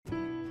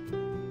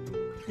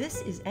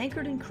This is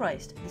Anchored in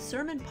Christ, the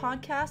sermon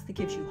podcast that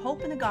gives you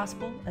hope in the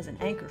gospel as an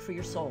anchor for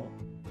your soul.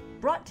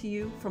 Brought to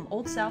you from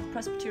Old South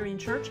Presbyterian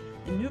Church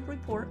in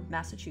Newburyport,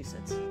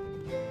 Massachusetts.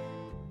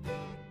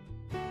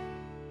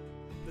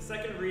 The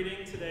second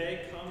reading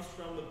today comes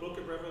from the book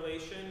of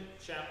Revelation,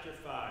 chapter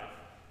 5.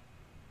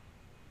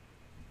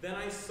 Then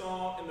I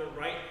saw in the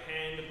right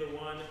hand of the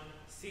one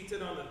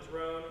seated on the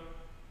throne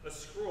a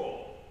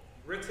scroll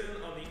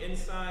written on the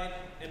inside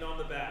and on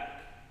the back,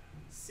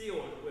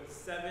 sealed with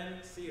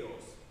 7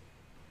 seals.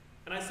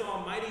 And I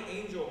saw a mighty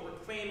angel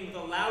proclaiming with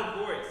a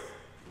loud voice,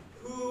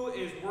 "Who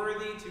is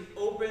worthy to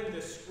open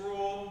the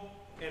scroll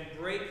and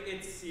break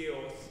its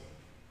seals?"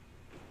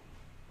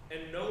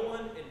 And no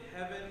one in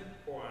heaven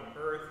or on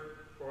earth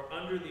or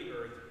under the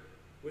earth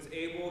was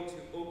able to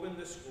open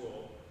the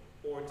scroll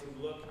or to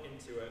look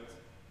into it.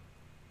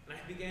 And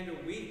I began to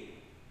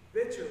weep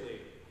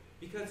bitterly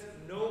because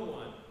no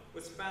one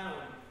was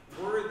found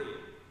worthy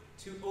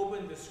to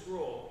open the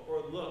scroll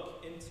or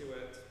look into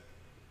it.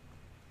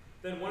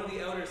 Then one of the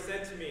elders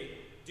said to me,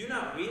 "Do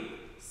not weep.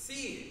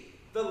 See,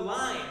 the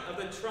Lion of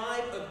the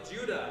tribe of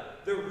Judah,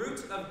 the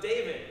Root of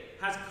David,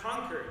 has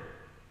conquered,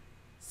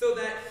 so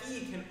that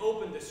he can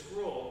open the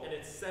scroll and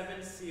its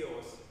 7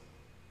 seals."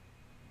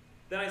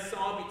 Then I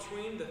saw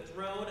between the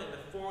throne and the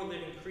 4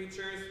 living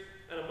creatures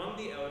and among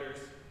the elders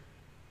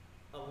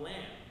a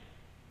lamb,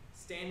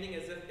 standing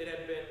as if it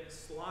had been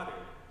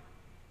slaughtered,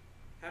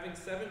 having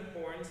 7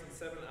 horns and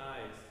 7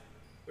 eyes,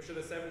 which are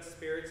the 7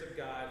 spirits of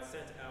God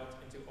sent out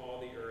into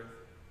all the earth.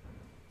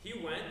 He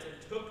went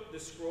and took the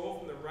scroll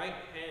from the right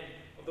hand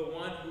of the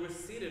one who was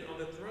seated on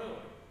the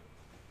throne.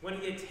 When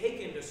he had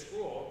taken the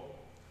scroll,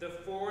 the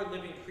 4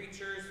 living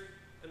creatures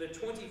and the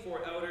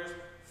 24 elders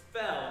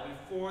fell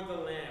before the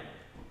Lamb,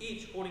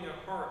 each holding a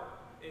harp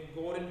and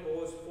golden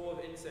bowls full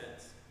of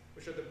incense,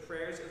 which are the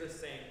prayers of the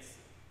saints.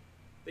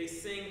 They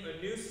sing a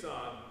new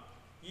song.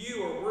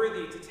 "You are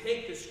worthy to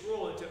take the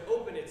scroll and to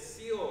open its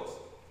seals,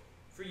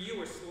 for you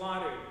were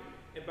slaughtered,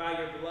 and by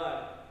your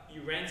blood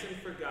you ransomed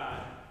for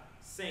God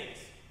saints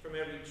from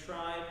every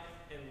tribe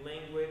and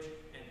language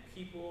and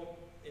people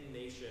and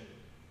nation.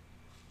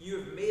 You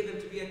have made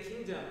them to be a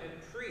kingdom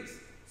and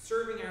priests,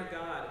 serving our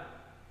God,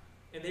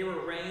 and they will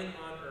reign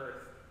on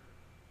earth."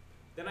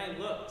 Then I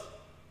looked,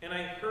 and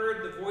I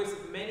heard the voice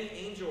of many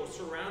angels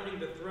surrounding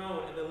the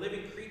throne and the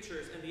living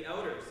creatures and the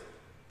elders.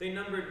 They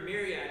numbered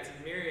myriads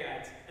and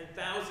myriads and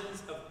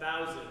thousands of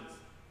thousands,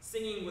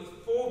 singing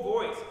with full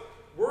voice,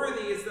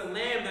 "Worthy is the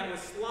Lamb that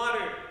was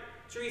slaughtered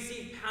to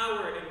receive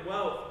power and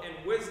wealth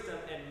and wisdom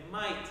and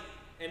might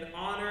and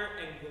honor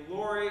and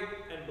glory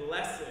and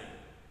blessing."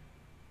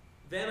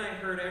 Then I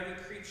heard every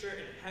creature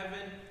in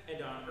heaven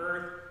and on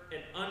earth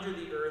and under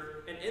the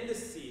earth and in the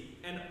sea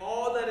and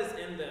all that is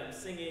in them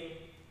singing,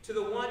 "To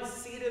the one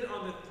seated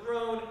on the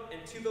throne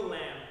and to the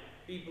Lamb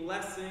be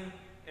blessing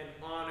and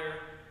honor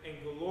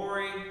and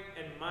glory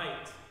and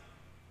might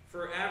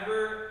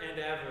forever and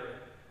ever."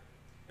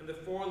 And the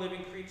 4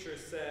 living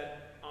creatures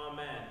said,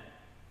 "Amen."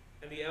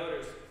 And the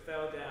elders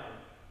fell down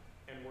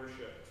and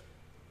worshipped.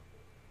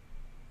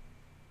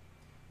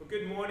 Well,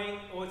 good morning,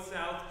 Old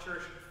South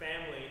Church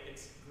family.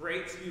 It's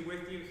great to be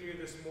with you here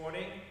this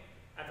morning.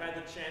 I've had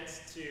the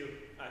chance to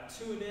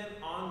tune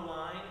in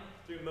online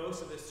through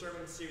most of the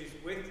sermon series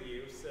with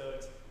you, so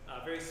it's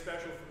very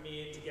special for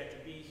me to get to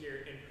be here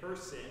in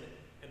person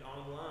and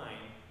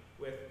online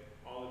with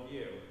all of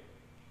you.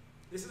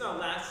 This is our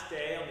last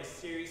day on the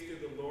series through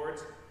the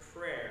Lord's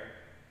Prayer.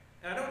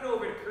 And I don't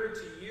know if it occurred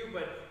to you,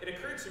 but it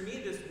occurred to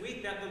me this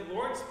week that the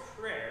Lord's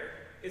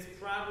Prayer is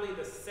probably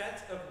the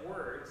set of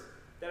words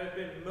that have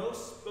been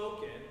most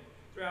spoken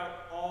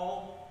throughout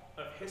all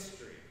of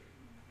history.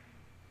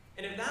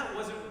 And if that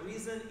wasn't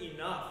reason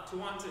enough to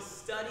want to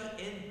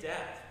study in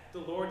depth the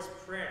Lord's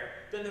Prayer,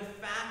 then the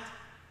fact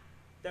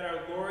that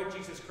our Lord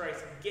Jesus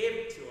Christ gave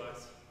it to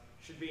us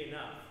should be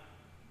enough.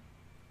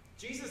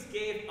 Jesus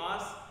gave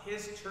us,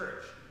 his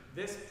church,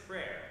 this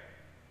prayer,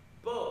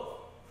 both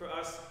for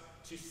us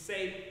to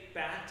say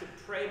back, to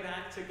pray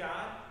back to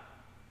God,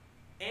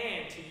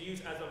 and to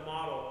use as a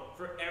model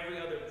for every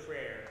other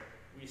prayer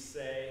we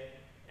say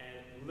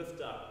and lift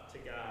up to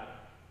God.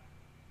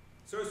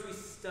 So as we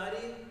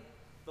study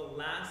the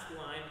last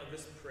line of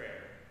this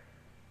prayer,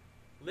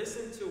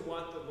 listen to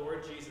what the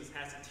Lord Jesus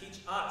has to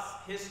teach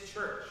us, his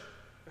church,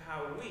 for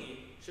how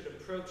we should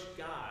approach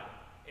God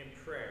in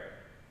prayer.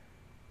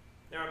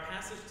 Now, our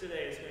passage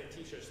today is going to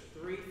teach us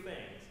 3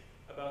 things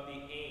about the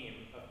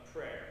aim of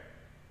prayer.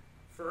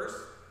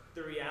 First,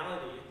 the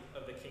reality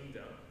of the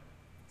kingdom.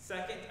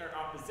 Second, our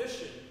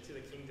opposition to the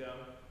kingdom.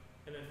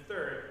 And then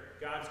third,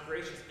 God's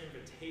gracious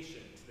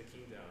invitation to the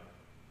kingdom.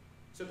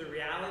 So the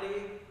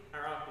reality,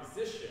 our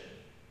opposition,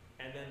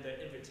 and then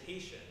the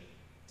invitation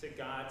to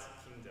God's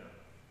kingdom.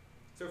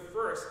 So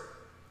first,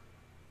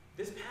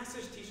 this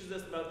passage teaches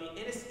us about the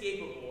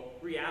inescapable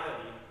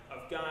reality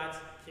of God's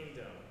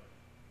kingdom.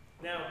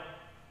 Now,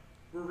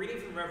 we're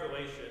reading from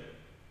Revelation,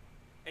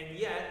 and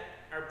yet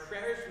our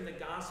prayers from the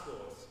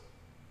Gospels.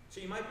 So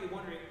you might be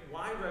wondering,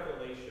 why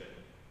Revelation?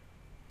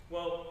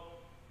 Well,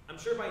 I'm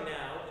sure by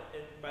now,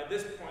 and by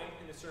this point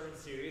in the sermon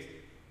series,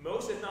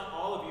 most, if not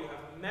all of you,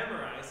 have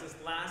memorized this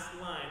last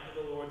line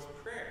of the Lord's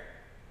Prayer.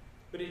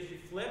 But if you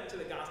flip to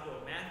the Gospel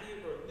of Matthew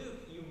or Luke,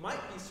 you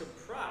might be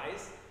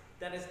surprised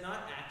that it's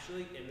not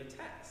actually in the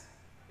text.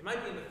 It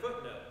might be in the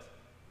footnote.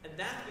 And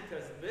that's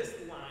because this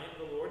line,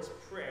 the Lord's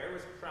Prayer,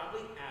 was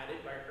probably added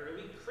by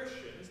early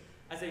Christians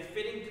as a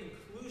fitting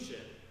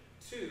conclusion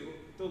to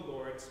the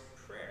Lord's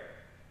Prayer.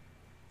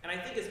 And I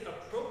think it's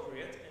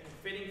appropriate and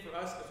fitting for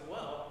us as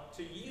well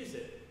to use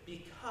it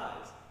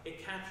because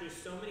it captures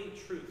so many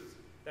truths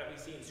that we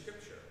see in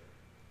Scripture.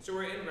 So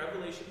we're in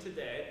Revelation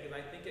today because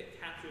I think it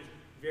captures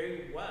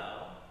very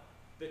well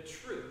the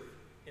truth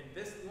in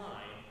this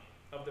line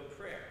of the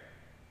prayer.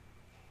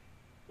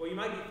 Well, you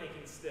might be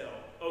thinking still,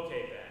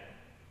 okay,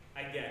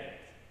 Ben, I get it.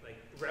 Like,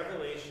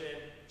 Revelation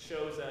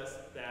shows us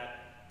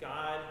that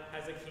God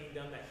has a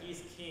kingdom, that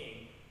he's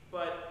king,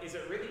 but is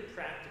it really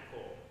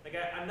practical? Like,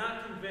 I'm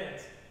not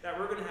convinced that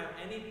we're going to have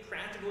any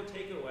practical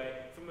takeaway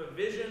from a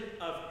vision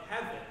of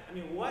heaven. I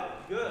mean,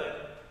 what good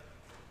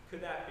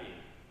could that be?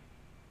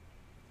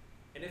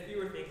 And if you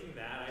were thinking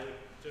that, I would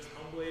just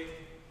humbly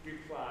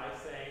reply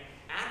saying,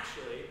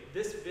 actually,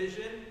 this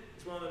vision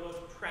is one of the most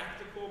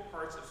practical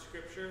parts of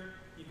Scripture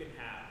you can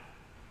have.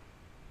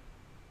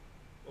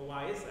 Well,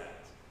 why is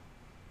that?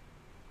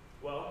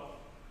 Well,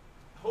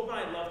 Hope and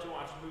I love to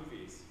watch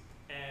movies,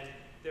 and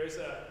there's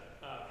a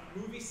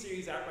movie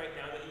series out right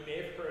now that you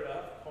may have heard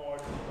of called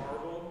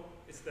Marvel.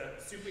 It's the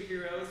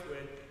superheroes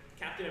with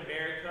Captain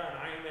America and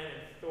Iron Man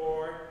and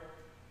Thor.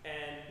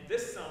 And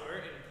this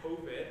summer in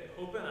COVID,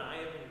 Hope and I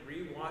have been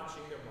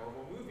rewatching the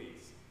Marvel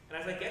movies.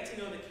 And as I get to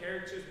know the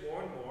characters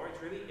more and more,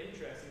 it's really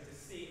interesting to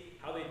see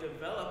how they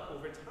develop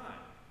over time.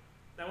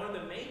 Now, one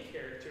of the main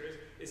characters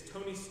is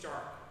Tony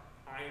Stark,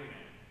 Iron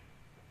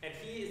Man. And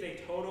he is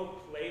a total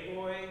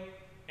playboy,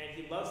 and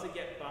he loves to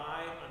get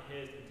by on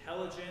his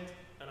intelligence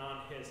and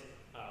on his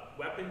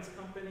weapons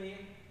company.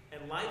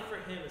 And life for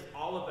him is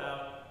all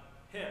about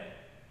him.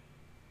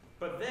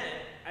 But then,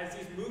 as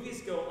these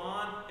movies go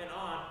on,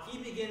 he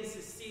begins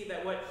to see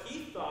that what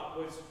he thought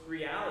was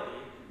reality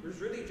was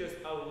really just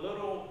a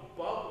little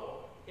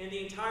bubble in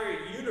the entire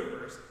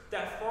universe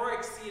that far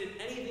exceeded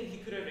anything he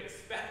could have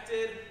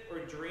expected or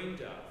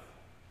dreamed of.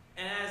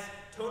 And as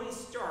Tony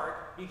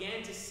Stark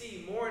began to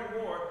see more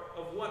and more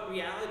of what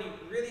reality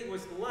really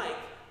was like,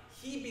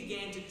 he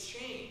began to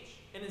change.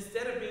 And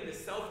instead of being the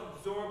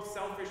self-absorbed,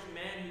 selfish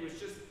man who was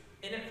just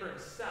in it for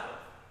himself,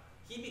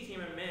 he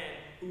became a man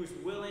who was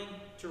willing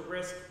to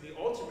risk the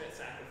ultimate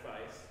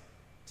sacrifice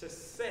to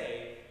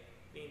save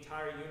the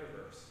entire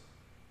universe.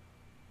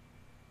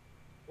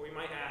 Or you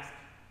might ask,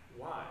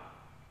 why?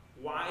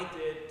 Why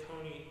did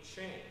Tony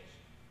change?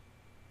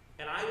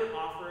 And I would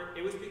offer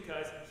it was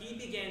because he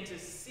began to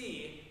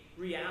see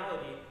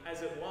reality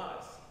as it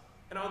was.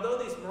 And although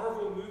these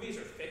Marvel movies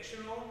are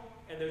fictional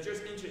and they're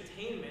just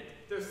entertainment,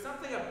 there's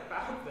something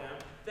about them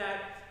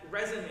that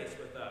resonates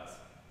with us,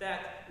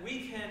 that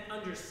we can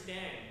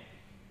understand.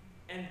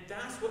 And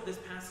that's what this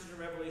passage in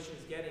Revelation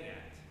is getting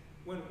at.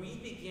 When we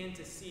begin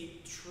to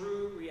see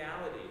true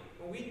reality,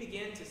 when we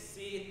begin to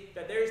see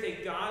that there is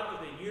a God of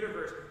the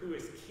universe who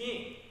is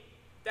king,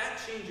 that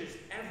changes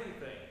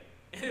everything.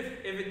 And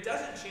if it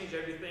doesn't change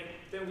everything,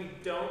 then we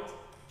don't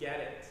get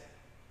it.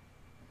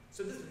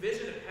 So this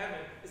vision of heaven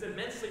is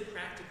immensely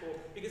practical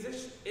because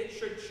it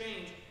should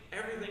change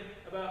everything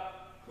about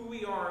who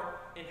we are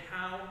and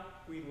how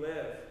we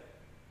live.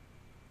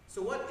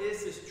 So what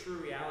is this true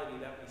reality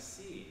that we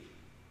see?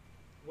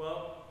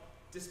 Well,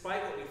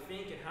 despite what we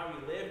think and how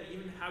we live,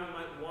 even how we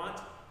might want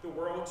the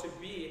world to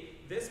be,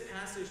 this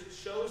passage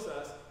shows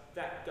us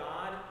that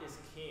God is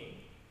king.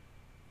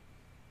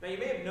 Now, you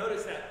may have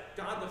noticed that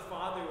God the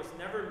Father was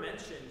never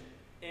mentioned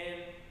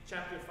in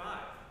chapter 5.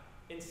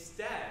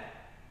 Instead,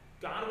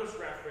 God was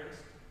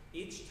referenced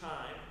each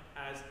time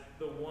as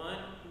the one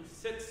who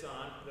sits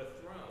on the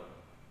throne.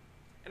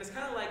 And it's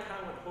kind of like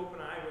how when Hope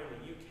and I were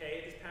in the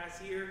UK this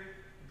past year,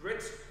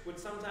 Brits would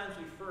sometimes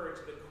refer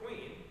to the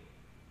Queen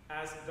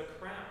as the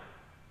crown.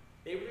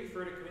 They would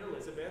refer to Queen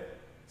Elizabeth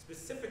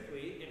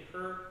specifically in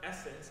her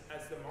essence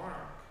as the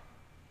monarch.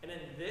 And in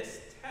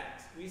this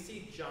text, we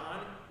see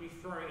John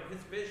referring in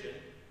his vision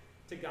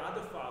to God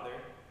the Father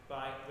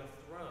by the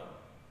throne,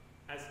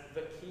 as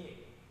the king,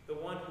 the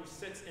one who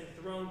sits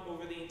enthroned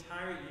over the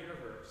entire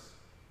universe.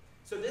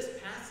 So this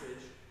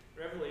passage,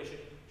 Revelation,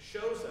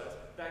 shows us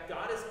that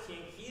God is king,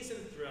 he's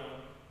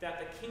enthroned, that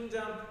the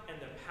kingdom and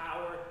the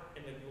power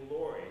and the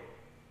glory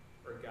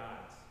are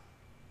God's.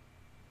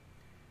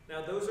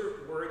 Now, those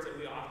are words that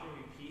we often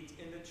repeat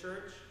in the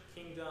church,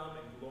 kingdom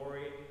and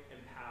glory and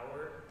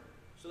power.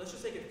 So let's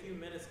just take a few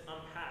minutes to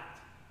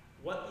unpack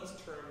what these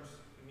terms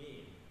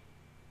mean.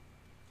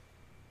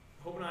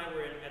 Hope and I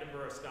were in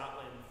Edinburgh,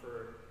 Scotland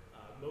for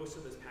most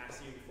of this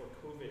past year before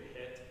COVID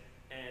hit,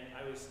 and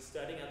I was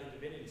studying at the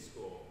Divinity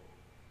School.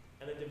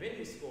 And the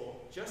Divinity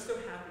School just so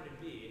happened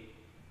to be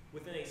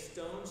within a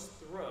stone's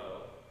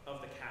throw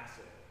of the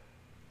castle.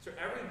 So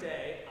every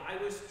day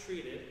I was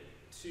treated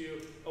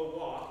to a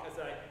walk as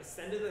I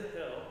ascended the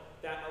hill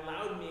that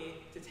allowed me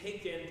to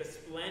take in the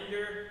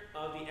splendor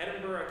of the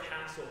Edinburgh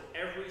Castle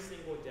every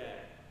single day.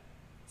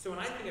 So when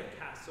I think of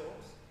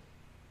castles,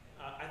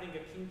 I think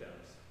of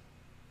kingdoms.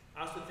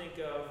 I also think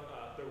of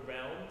the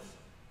realms,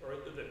 or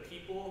the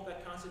people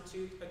that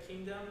constitute a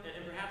kingdom,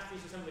 and perhaps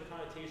these are some of the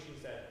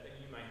connotations that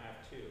you might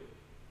have too.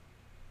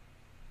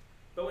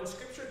 But when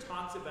Scripture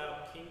talks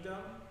about kingdom,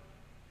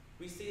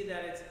 we see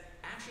that it's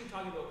actually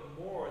talking about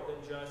more than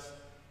just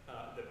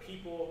the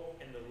people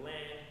and the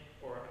land,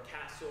 or a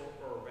castle,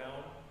 or a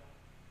realm.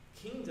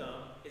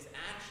 Kingdom is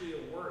actually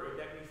a word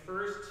that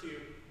refers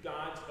to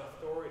God's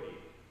authority,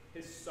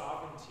 his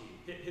sovereignty,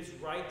 his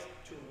right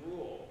to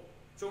rule.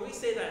 So when we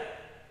say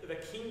that the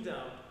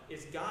kingdom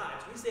is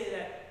God's, we say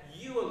that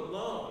you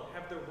alone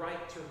have the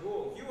right to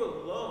rule. You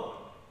alone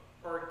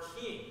are a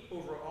king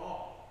over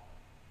all.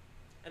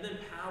 And then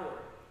power.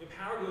 And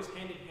power goes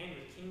hand in hand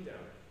with kingdom,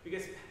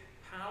 because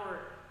power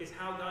is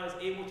how God is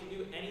able to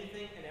do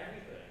anything and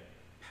everything.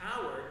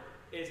 Power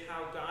is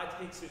how God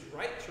takes his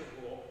right to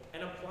rule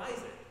and applies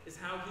it, is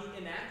how he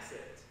enacts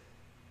it.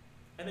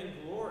 And then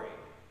glory.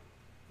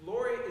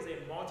 Glory is a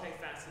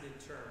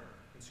multifaceted term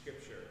in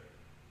Scripture,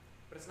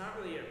 but it's not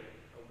really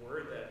a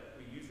word that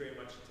we use very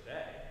much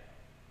today.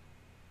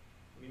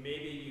 I mean,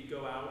 maybe you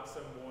go out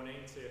some morning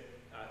to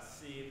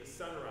see the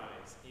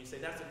sunrise, and you say,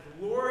 that's a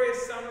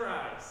glorious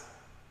sunrise.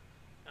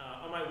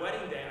 On my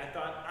wedding day, I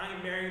thought, I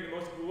am marrying the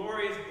most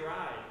glorious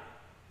bride.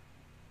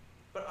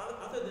 But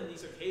other than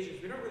these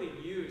occasions, we don't really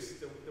use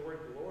the word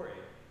glory.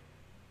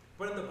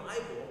 But in the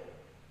Bible,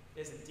 it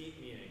has a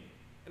deep meaning.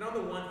 And on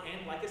the one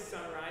hand, like a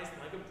sunrise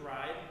and like a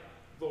bride,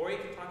 glory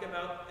can talk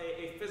about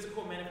a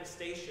physical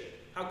manifestation,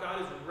 how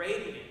God is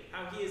radiant,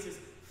 how he is this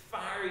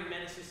fiery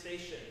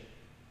manifestation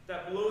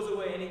that blows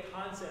away any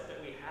concept that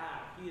we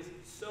have. He is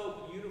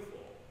so beautiful.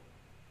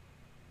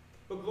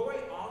 But glory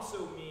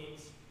also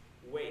means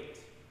weight.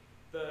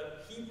 The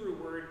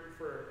Hebrew word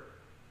for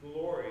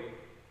glory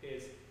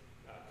is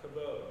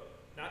kavod,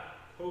 not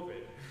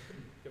COVID,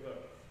 kavod.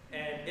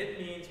 And it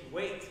means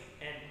weight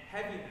and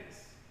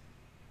heaviness.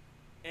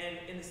 And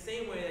in the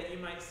same way that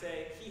you might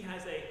say, he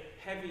has a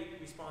heavy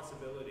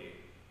responsibility.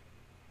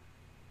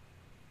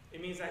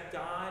 It means that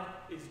God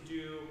is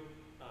due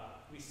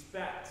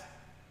respect,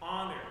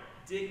 honor,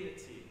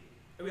 dignity.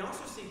 And we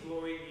also see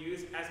glory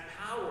used as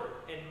power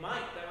and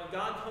might, that when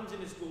God comes in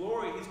his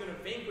glory, he's going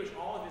to vanquish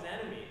all of his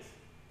enemies.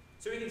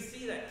 So we can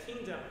see that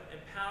kingdom and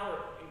power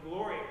and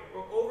glory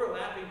are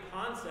overlapping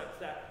concepts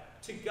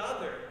that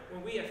together,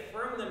 when we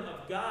affirm them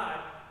of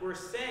God, we're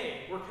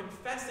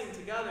confessing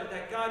together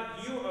that God,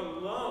 you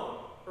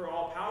alone are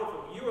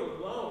all-powerful. You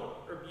alone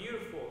are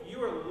beautiful.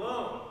 You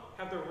alone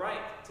have the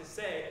right to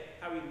say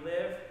how we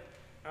live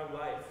our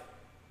life.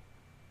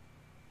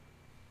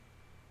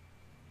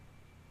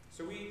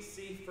 So we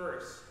see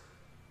first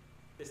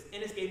this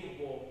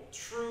inescapable,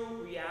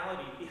 true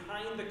reality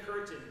behind the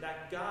curtain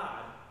that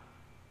God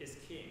is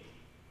king.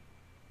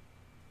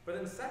 But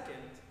then second,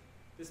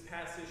 this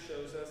passage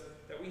shows us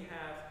that we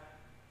have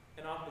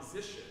an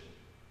opposition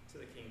to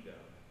the kingdom.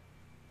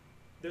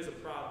 There's a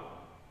problem,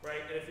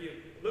 right? And if you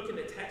look in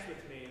the text with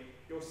me,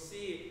 you'll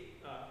see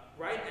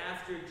right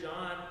after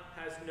John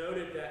has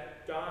noted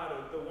that God,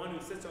 or the one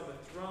who sits on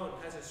the throne,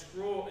 has a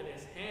scroll in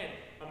his hand,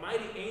 a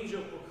mighty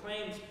angel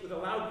proclaims with a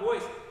loud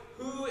voice,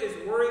 "Who is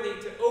worthy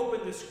to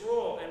open the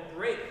scroll and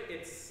break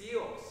its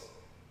seals?"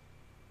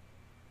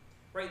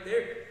 Right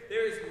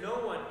there is no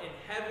one in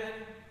heaven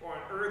or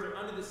on earth or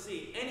under the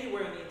sea,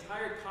 anywhere in the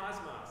entire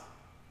cosmos,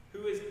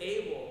 who is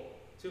able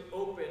to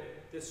open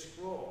this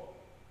scroll.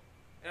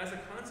 And as a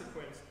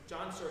consequence,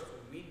 John starts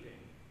weeping.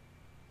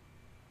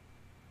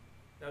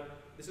 Now,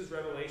 this is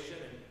Revelation,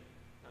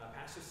 and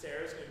Pastor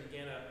Sarah's going to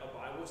begin a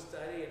Bible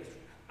study, and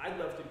I'd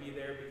love to be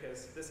there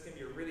because this can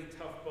be a really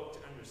tough book to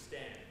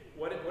understand.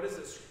 What is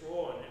a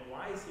scroll, and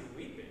why is he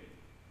weeping?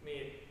 I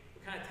mean,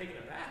 we're kind of taken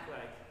aback,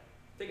 like,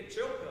 take a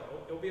chill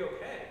pill, it'll be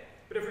okay.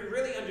 But if we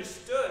really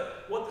understood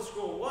what the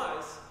scroll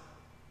was,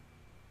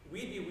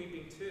 we'd be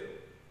weeping too.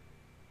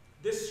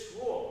 This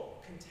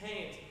scroll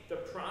contains the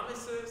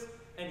promises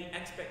and the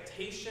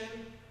expectation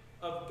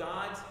of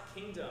God's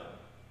kingdom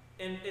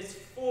in its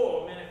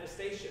full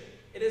manifestation.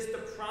 It is the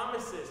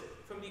promises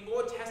from the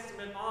Old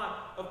Testament on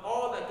of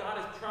all that God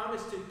has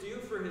promised to do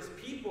for his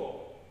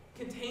people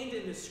contained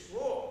in this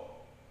scroll.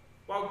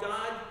 While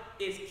God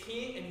is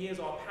king and he has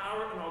all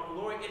power and all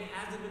glory, it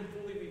hasn't been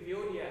fully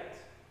revealed yet.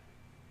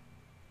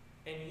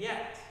 And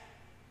yet,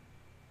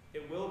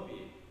 it will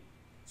be.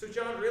 So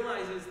John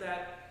realizes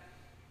that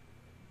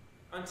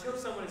until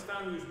someone is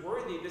found who is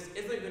worthy, this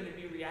isn't going to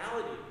be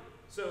reality.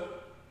 So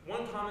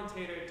one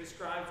commentator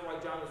describes why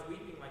John was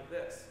weeping like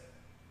this.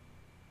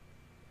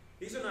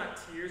 These are not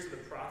tears of the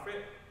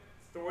prophet,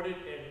 thwarted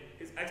in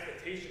his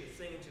expectation of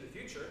seeing into the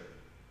future.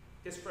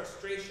 His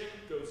frustration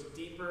goes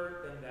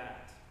deeper than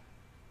that.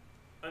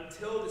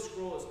 Until the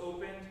scroll is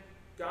opened,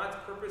 God's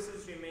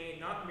purposes remain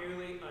not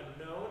merely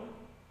unknown,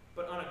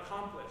 but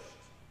unaccomplished.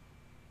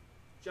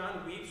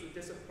 John weeps with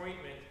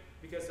disappointment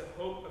because the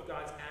hope of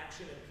God's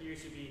action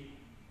appears to be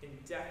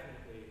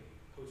indefinitely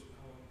postponed.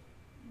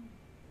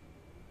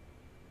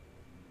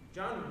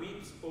 John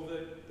weeps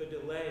over the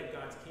delay of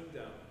God's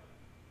kingdom.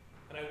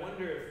 And I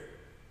wonder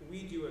if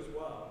we do as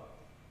well.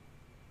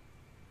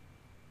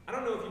 I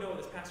don't know if you know what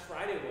this past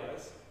Friday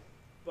was,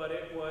 but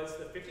it was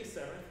the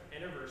 57th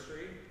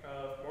anniversary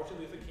of Martin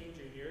Luther King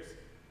Jr.'s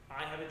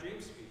I Have a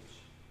Dream speech.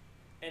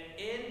 And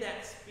in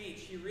that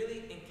speech, he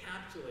really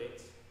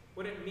encapsulates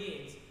what it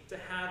means to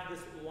have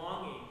this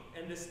longing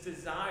and this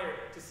desire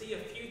to see a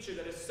future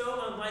that is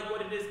so unlike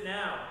what it is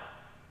now.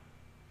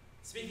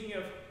 Speaking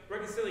of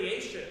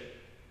reconciliation,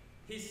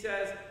 he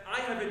says, I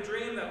have a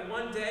dream that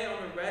one day on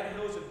the red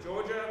hills of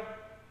Georgia,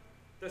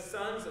 the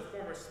sons of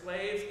former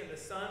slaves and the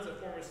sons of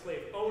former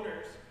slave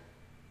owners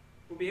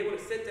will be able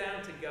to sit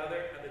down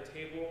together at the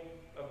table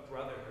of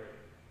brotherhood.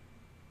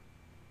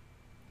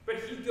 But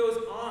he goes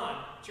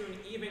on to an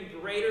even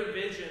greater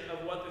vision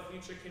of what the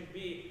future can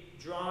be,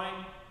 drawing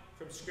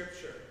from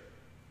Scripture.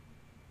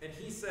 And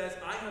he says,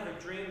 I have a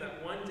dream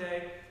that one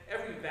day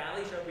every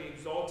valley shall be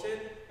exalted,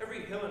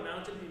 every hill and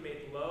mountain be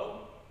made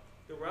low,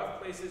 the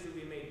rough places will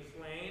be made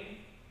plain,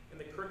 and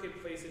the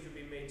crooked places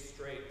will be made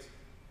straight.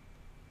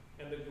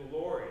 And the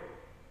glory,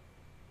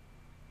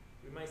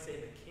 we might say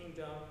the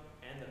kingdom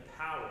and the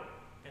power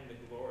and the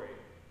glory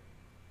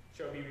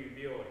shall be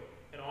revealed,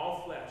 and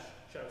all flesh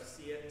shall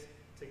see it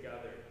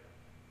together.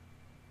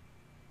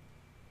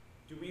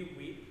 Do we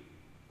weep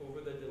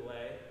over the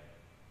delay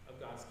of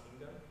God's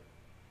kingdom?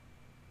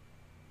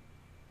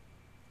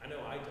 I know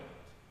I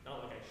don't,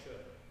 not like I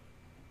should.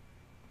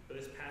 But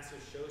this passage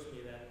shows me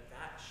that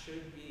that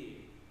should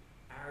be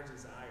our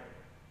desire.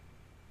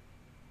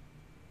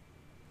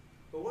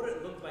 But what would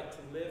it look like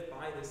to live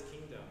by this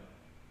kingdom?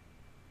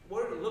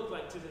 What would it look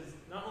like to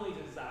not only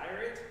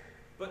desire it,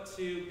 but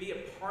to be a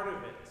part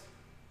of it?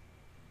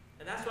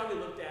 And that's why we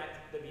looked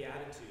at the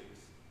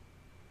Beatitudes.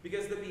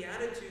 Because the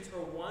Beatitudes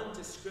are one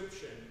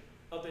description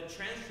of the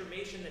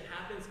transformation that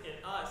happens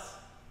in us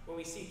when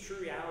we see true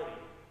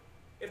reality.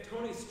 If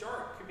Tony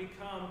Stark could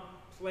become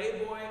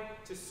playboy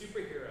to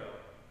superhero,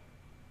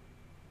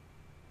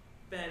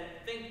 then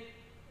think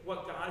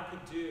what God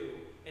could do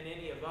in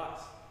any of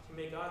us to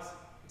make us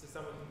into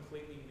someone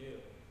completely new.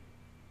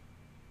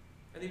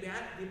 And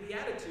the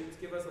Beatitudes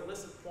give us a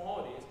list of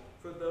qualities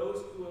for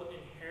those who will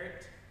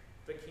inherit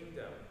the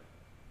kingdom.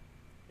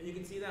 And you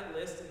can see that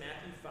list in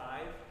Matthew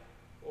 5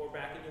 or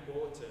back in your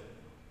bulletin.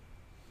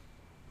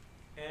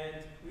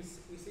 And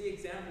we see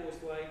examples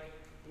like,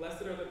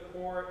 blessed are the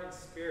poor in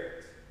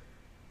spirit,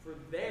 for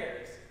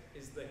theirs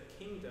is the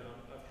kingdom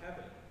of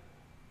heaven.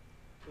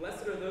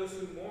 Blessed are those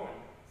who mourn,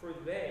 for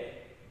they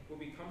will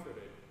be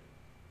comforted.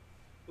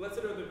 Blessed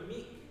are the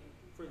meek,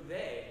 for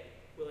they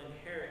will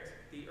inherit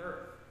the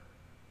earth.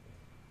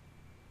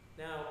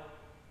 Now,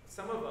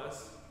 some of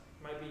us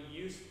might be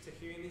used to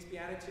hearing these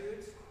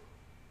Beatitudes,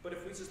 but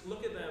if we just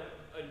look at them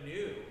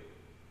anew,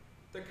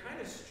 they're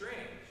kind of strange.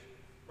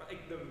 Right?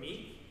 Like the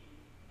meek,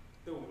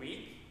 the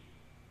weak,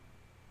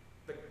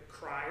 the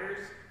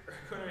criers are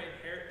going to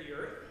inherit the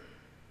earth.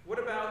 What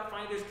about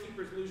finders,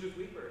 keepers, losers,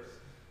 weepers?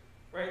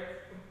 Right?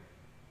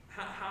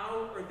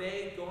 How are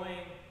they going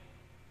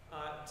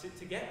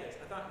to get this?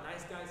 I thought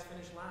nice guys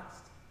finish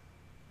last.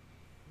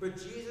 But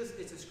Jesus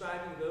is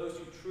describing those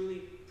who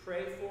truly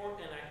pray for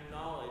and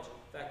acknowledge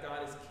that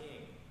God is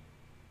king.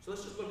 So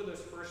let's just look at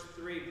those first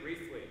three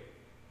briefly.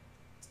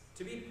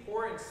 To be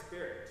poor in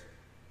spirit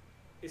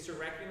is to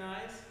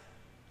recognize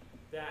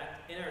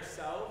that in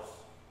ourselves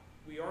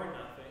we are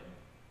nothing,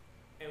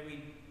 and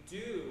we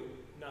do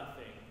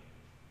nothing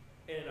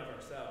in and of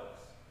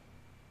ourselves.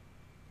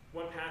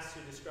 One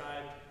pastor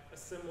described a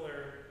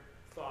similar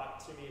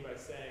thought to me by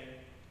saying,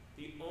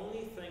 the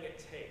only thing it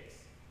takes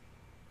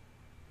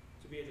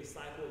to be a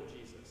disciple of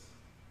Jesus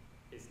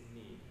is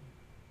need.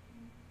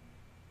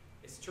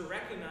 It's to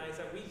recognize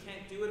that we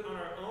can't do it on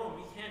our own.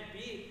 We can't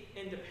be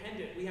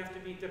independent. We have to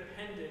be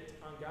dependent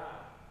on God.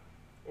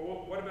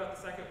 Or what about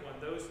the second one,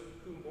 those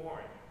who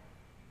mourn?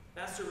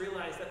 That's to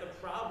realize that the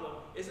problem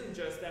isn't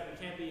just that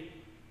we can't be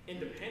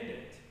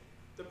independent.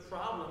 The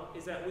problem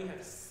is that we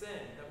have sin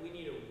that we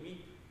need to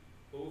weep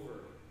over.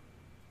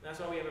 And that's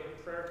why we have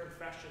a prayer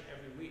confession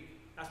every week.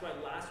 That's why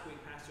last week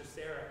Pastor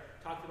Sarah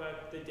talked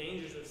about the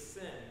dangers of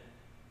sin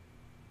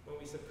when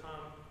we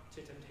succumb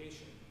to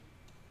temptation.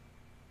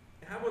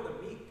 And how about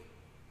the meek?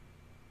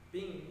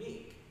 Being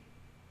meek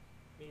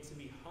means to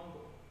be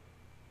humble.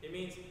 It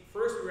means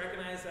first we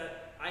recognize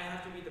that I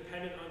have to be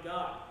dependent on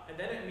God. And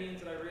then it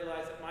means that I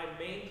realize that my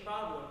main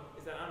problem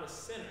is that I'm a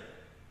sinner.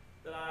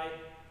 That I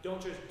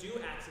don't just do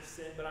acts of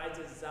sin, but I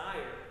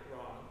desire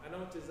wrong. I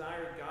don't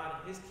desire God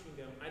and his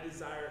kingdom. I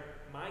desire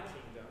my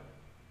kingdom.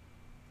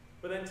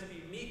 But then to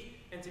be meek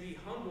and to be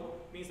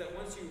humble means that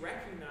once you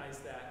recognize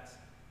that,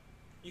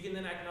 you can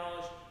then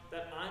acknowledge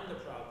that I'm the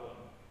problem.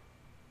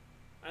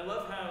 I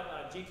love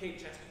how G.K.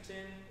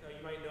 Chesterton,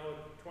 you might know,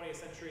 20th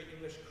century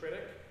English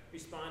critic,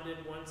 responded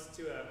once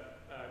to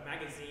a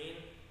magazine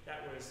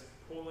that was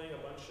polling a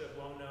bunch of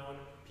well-known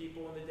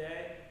people in the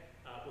day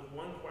with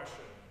one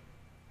question.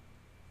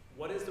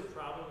 What is the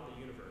problem of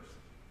the universe?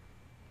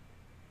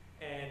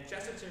 And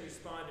Chesterton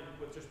responded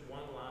with just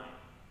one line.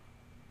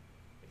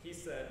 He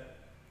said,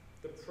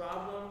 The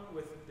problem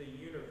with the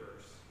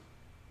universe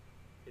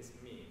is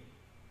me.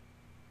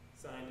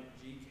 Signed,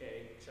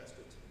 G.K.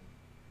 Chesterton.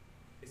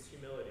 It's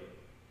humility.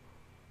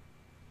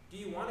 Do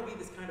you want to be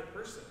this kind of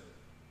person?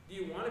 Do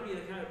you want to be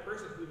the kind of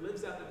person who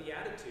lives out the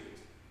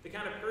Beatitudes? The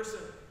kind of person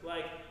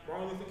like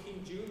Martin Luther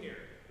King Jr.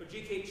 or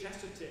G.K.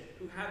 Chesterton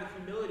who have the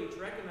humility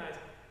to recognize,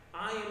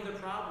 I am the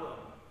problem.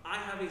 I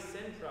have a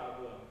sin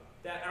problem.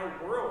 That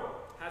our world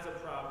has a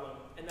problem,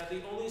 and that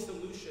the only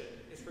solution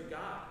is for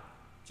God.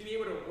 To be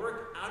able to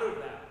work out of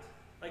that,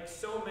 like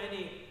so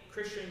many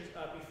Christians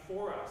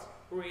before us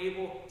who were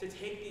able to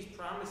take these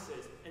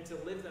promises and to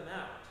live them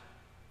out.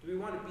 Do we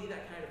want to be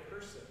that kind of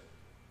person?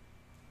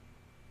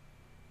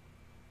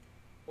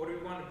 Or do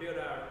we want to build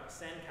our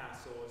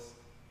sandcastles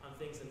on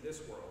things in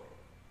this world?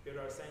 Build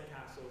our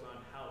sandcastles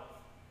on health,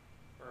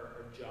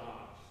 or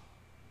jobs,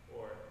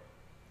 or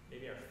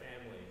maybe our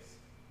families.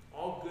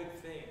 All good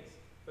things,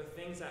 but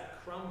things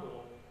that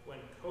crumble when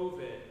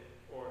COVID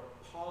or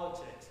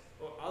politics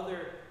or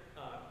other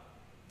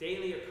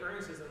daily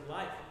occurrences in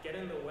life get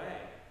in the way.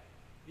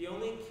 The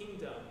only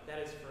kingdom that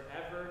is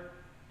forever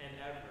and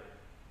ever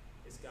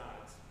is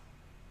God's.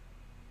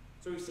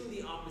 So we've seen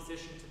the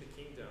opposition to the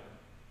kingdom.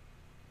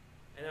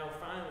 And now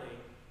finally,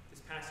 this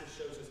passage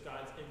shows us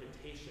God's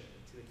invitation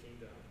to the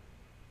kingdom.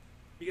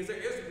 Because there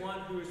is one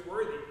who is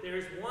worthy. There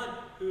is one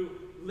who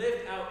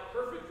lived out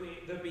perfectly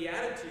the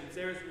Beatitudes.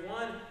 There is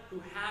one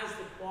who has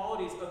the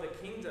qualities of the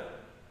kingdom.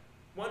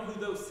 One who,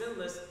 though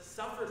sinless,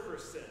 suffered for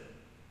sin.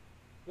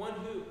 One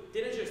who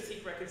didn't just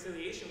seek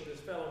reconciliation with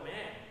his fellow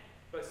man,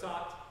 but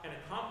sought and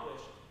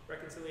accomplished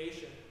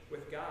reconciliation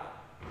with God.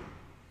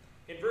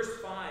 In verse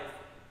 5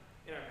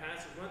 in our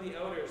passage, one of the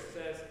elders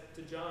says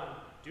to John,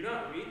 "Do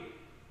not weep.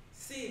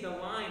 See, the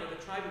Lion of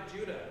the tribe of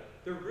Judah,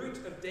 the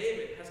Root of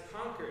David, has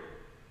conquered,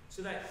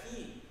 so that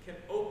he can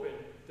open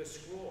the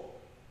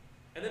scroll."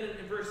 And then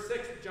in verse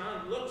 6,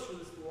 John looks for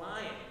this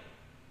lion,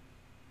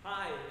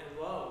 high and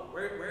low.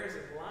 Where is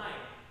this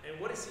lion? And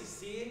what does he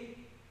see?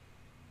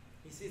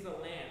 He sees the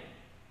lamb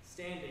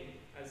standing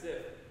as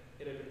if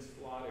it had been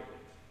slaughtered.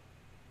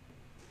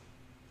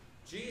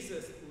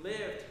 Jesus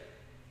lived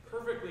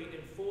perfectly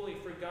and fully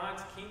for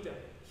God's kingdom.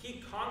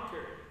 He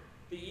conquered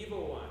the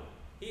evil one.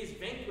 He's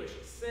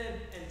vanquished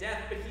sin and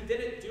death, but he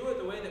didn't do it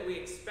the way that we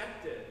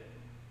expected.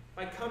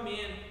 By coming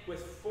in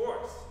with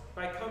force,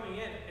 by coming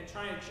in and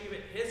trying to achieve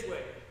it his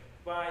way,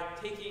 by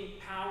taking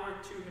power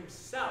to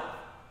himself,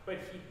 but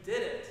he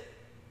did it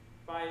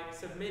by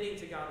submitting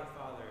to God the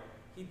Father.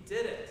 He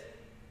did it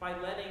by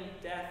letting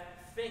death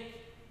think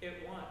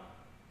it won.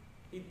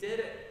 He did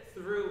it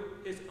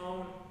through his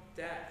own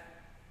death.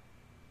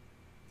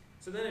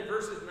 So then in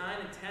verses 9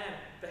 and 10,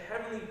 the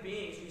heavenly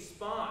beings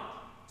respond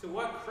to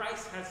what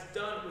Christ has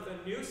done with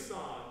a new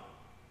song,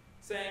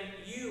 saying,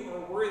 "You are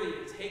worthy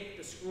to take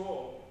the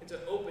scroll and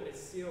to open its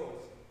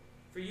seals.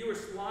 For you were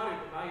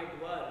slaughtered by your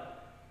blood.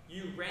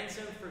 You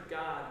ransomed for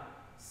God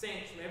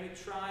saints from every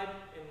tribe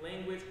and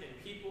language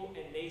and people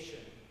and nation.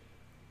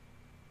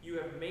 You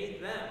have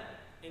made them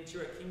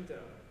into a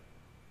kingdom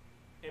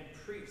and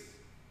priests,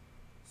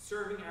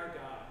 serving our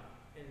God,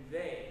 and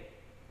they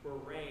will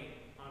reign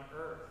on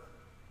earth."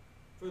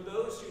 For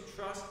those who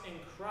trust in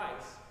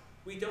Christ,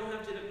 we don't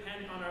have to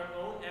depend on our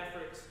own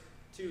efforts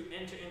to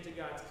enter into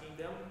God's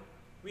kingdom.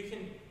 We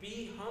can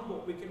be humble.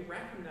 We can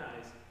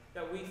recognize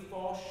that we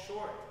fall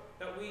short,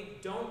 that we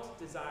don't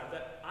desire,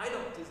 that I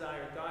don't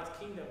desire God's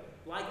kingdom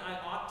like I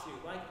ought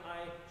to, like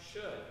I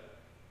should,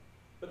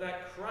 but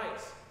that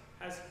Christ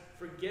has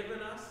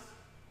forgiven us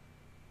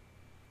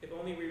if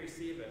only we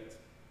receive it.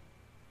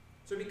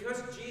 So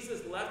because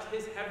Jesus left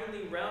his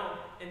heavenly realm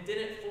and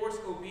didn't force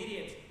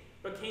obedience,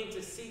 but came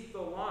to seek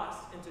the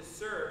lost and to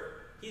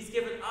serve, he's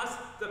given us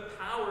the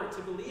power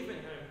to believe in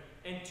him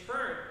and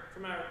turn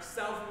from our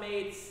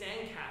self-made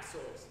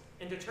sandcastles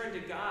and to turn to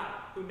God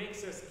who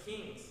makes us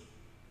kings.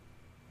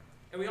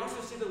 And we also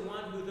see the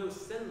one who, though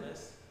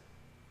sinless,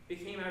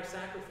 became our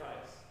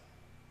sacrifice,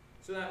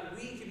 so that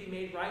we could be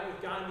made right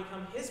with God and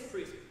become his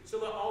priests, so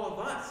that all of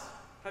us,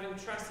 having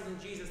trusted in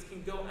Jesus,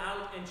 can go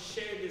out and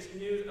share this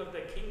news of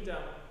the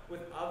kingdom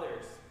with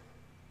others.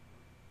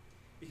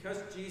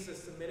 Because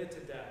Jesus submitted to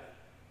death,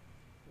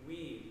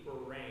 we will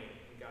reign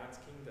in God's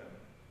kingdom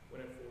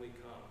when it fully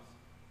comes.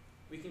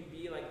 We can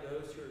be like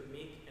those who are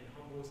meek and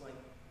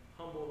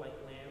humble like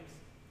lambs,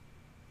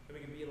 and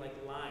we can be like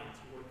lions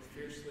who work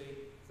fiercely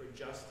for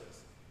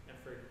justice and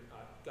for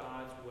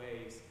God's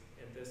ways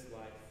in this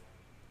life.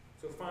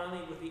 So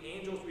finally, with the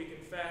angels we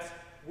confess,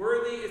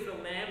 "Worthy is the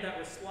Lamb that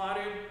was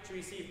slaughtered to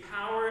receive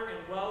power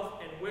and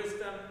wealth and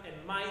wisdom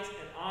and might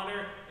and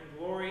honor and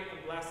glory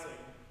and blessing."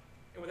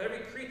 And with every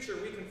creature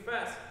we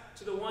confess,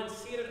 "To the one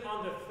seated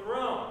on the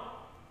throne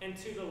and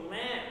to the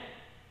Lamb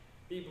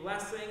be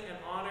blessing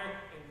and honor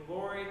and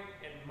glory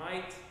and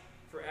might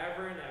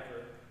forever and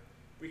ever."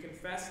 We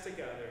confess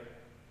together,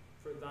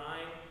 "For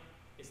thine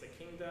is the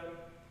kingdom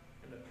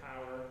and the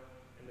power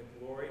and the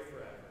glory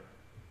forever.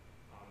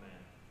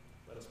 Amen."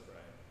 Let us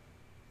pray.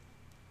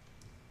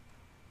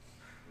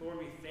 Lord,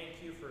 we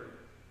thank you for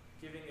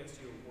giving us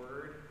your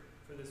word,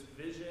 for this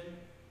vision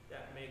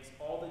that makes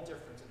all the difference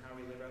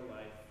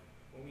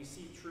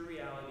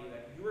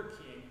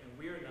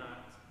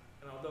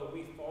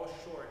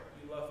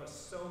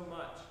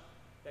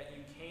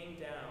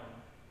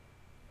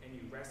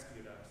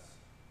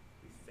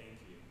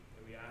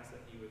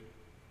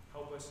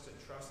Help us to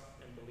trust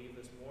and believe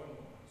this more and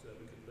more so that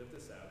we could live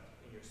this out.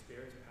 In your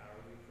Spirit's power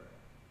we pray.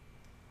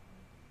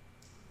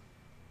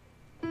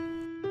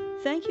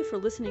 Thank you for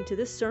listening to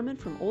this sermon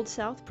from Old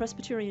South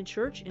Presbyterian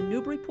Church in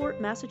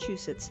Newburyport,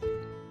 Massachusetts.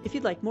 If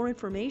you'd like more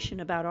information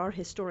about our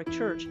historic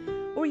church,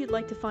 or you'd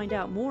like to find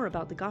out more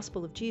about the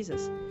Gospel of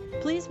Jesus,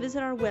 please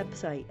visit our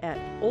website at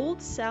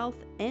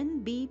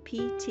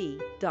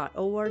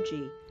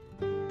oldsouthnbpt.org.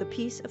 The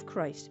peace of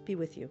Christ be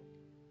with you.